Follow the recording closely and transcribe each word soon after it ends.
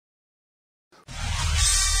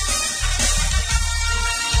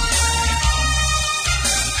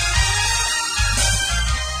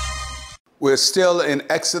We're still in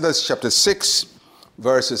Exodus chapter 6,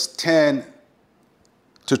 verses 10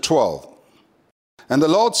 to 12. And the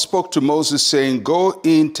Lord spoke to Moses, saying, Go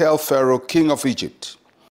in, tell Pharaoh, king of Egypt,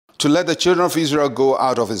 to let the children of Israel go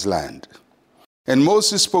out of his land. And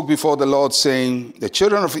Moses spoke before the Lord, saying, The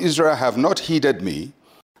children of Israel have not heeded me.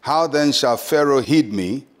 How then shall Pharaoh heed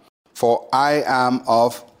me? For I am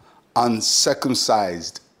of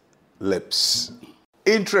uncircumcised lips.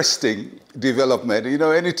 Interesting development. You know,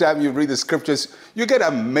 anytime you read the scriptures, you get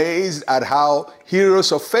amazed at how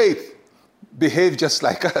heroes of faith behave just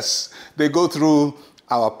like us. They go through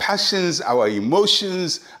our passions, our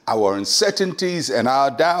emotions, our uncertainties, and our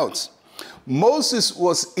doubts. Moses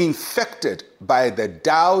was infected by the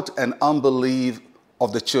doubt and unbelief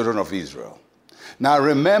of the children of Israel. Now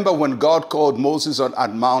remember, when God called Moses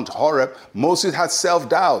at Mount Horeb, Moses had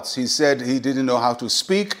self-doubts. He said he didn't know how to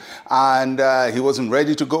speak, and he wasn't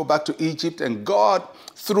ready to go back to Egypt. And God,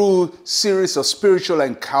 through series of spiritual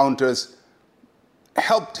encounters,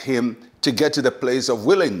 helped him to get to the place of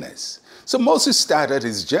willingness. So Moses started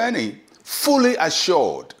his journey fully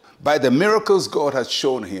assured by the miracles God had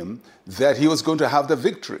shown him that he was going to have the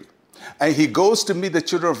victory. And he goes to meet the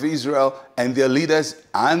children of Israel and their leaders,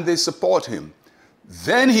 and they support him.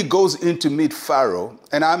 Then he goes in to meet Pharaoh,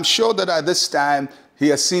 and I'm sure that at this time he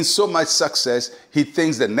has seen so much success, he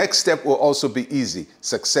thinks the next step will also be easy,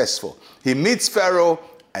 successful. He meets Pharaoh,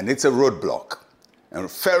 and it's a roadblock. And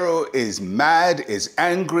Pharaoh is mad, is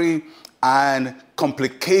angry, and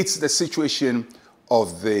complicates the situation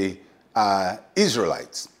of the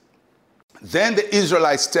Israelites. Then the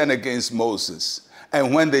Israelites turn against Moses.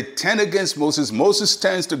 And when they turn against Moses, Moses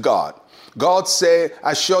turns to God. God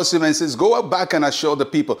assures him and says, Go back and assure the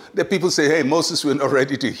people. The people say, Hey, Moses, we're not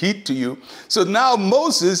ready to heed to you. So now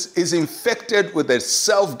Moses is infected with the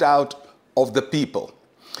self-doubt of the people.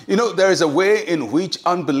 You know, there is a way in which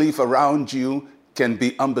unbelief around you can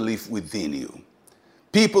be unbelief within you.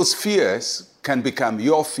 People's fears can become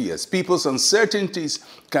your fears. People's uncertainties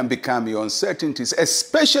can become your uncertainties,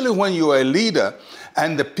 especially when you are a leader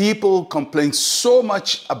and the people complain so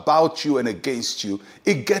much about you and against you,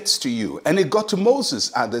 it gets to you. And it got to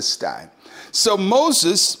Moses at this time. So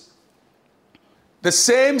Moses, the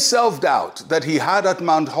same self-doubt that he had at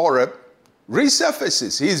Mount Horeb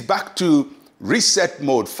resurfaces. He's back to reset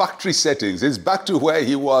mode, factory settings. He's back to where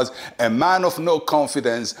he was, a man of no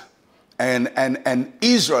confidence, and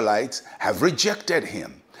Israelites have rejected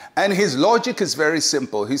him. And his logic is very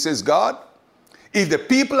simple. He says, God, if the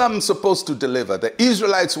people I'm supposed to deliver, the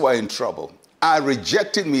Israelites who are in trouble, are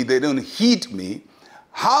rejecting me, they don't heed me,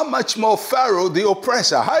 how much more Pharaoh, the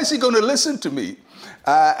oppressor, how is he going to listen to me?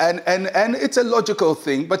 And it's a logical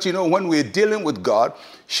thing, but you know, when we're dealing with God,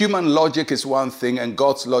 human logic is one thing and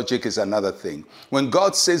God's logic is another thing. When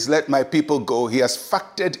God says, let my people go, he has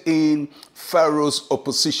factored in Pharaoh's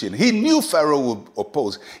opposition. He knew Pharaoh would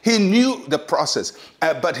oppose. He knew the process,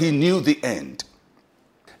 but he knew the end.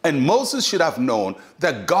 And Moses should have known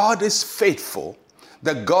that God is faithful,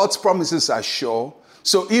 that God's promises are sure.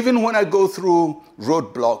 So even when I go through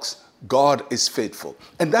roadblocks, God is faithful.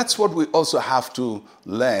 And that's what we also have to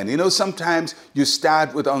learn. You know, sometimes you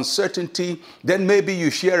start with uncertainty, then maybe you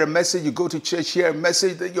share a message, you go to church, share a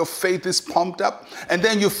message, that your faith is pumped up, and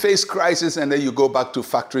then you face crisis, and then you go back to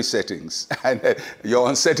factory settings, and your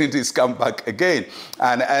uncertainties come back again.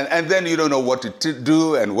 And then you don't know what to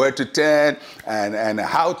do and where to turn and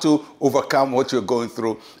how to overcome what you're going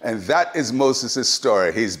through. And that is Moses'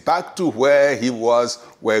 story. He's back to where he was,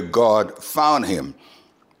 where God found him.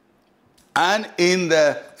 And in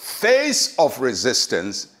the face of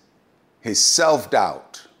resistance, his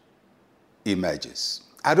self-doubt emerges.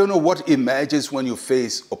 I don't know what emerges when you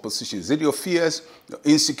face opposition. Is it your fears, your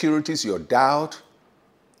insecurities, your doubt?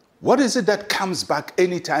 What is it that comes back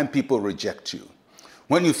anytime people reject you?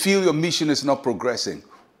 When you feel your mission is not progressing,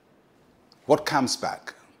 what comes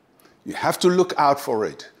back? You have to look out for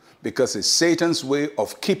it, because it's Satan's way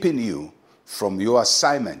of keeping you from your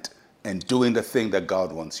assignment and doing the thing that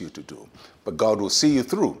God wants you to do. But God will see you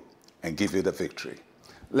through and give you the victory.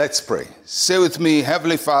 Let's pray. Say with me,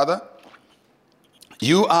 Heavenly Father,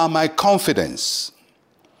 you are my confidence.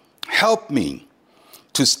 Help me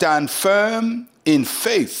to stand firm in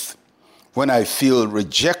faith when I feel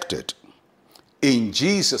rejected. In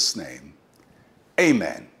Jesus' name,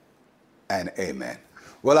 amen and amen.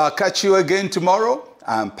 Well, I'll catch you again tomorrow.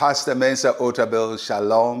 I'm Pastor Mensa Otabil.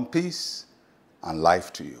 Shalom, peace, and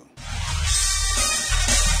life to you.